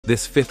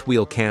This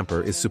fifth-wheel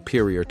camper is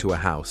superior to a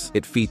house.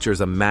 It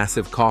features a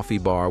massive coffee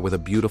bar with a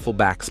beautiful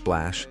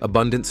backsplash,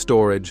 abundant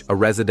storage, a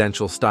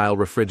residential-style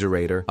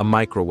refrigerator, a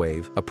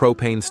microwave, a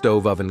propane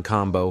stove oven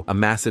combo, a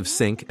massive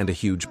sink, and a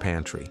huge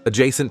pantry.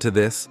 Adjacent to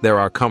this, there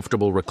are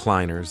comfortable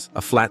recliners,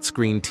 a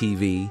flat-screen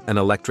TV, an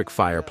electric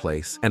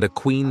fireplace, and a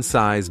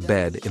queen-size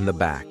bed in the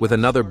back, with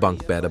another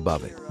bunk bed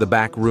above it. The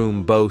back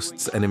room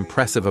boasts an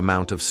impressive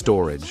amount of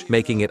storage,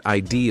 making it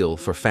ideal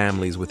for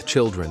families with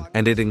children,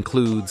 and it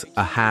includes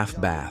a half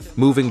bath.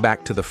 Moving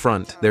back to the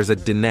front, there's a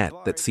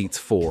dinette that seats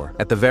 4.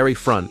 At the very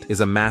front is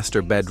a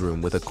master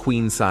bedroom with a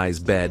queen-size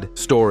bed,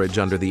 storage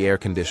under the air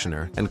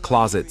conditioner, and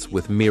closets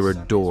with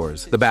mirrored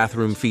doors. The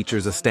bathroom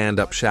features a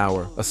stand-up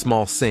shower, a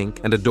small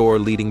sink, and a door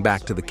leading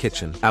back to the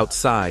kitchen.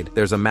 Outside,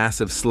 there's a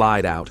massive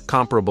slide-out,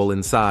 comparable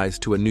in size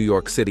to a New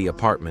York City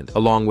apartment,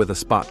 along with a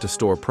spot to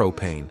store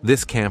propane.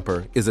 This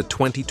camper is a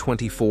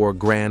 2024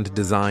 Grand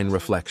Design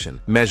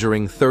Reflection,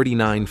 measuring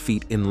 39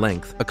 feet in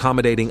length,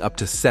 accommodating up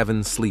to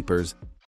 7 sleepers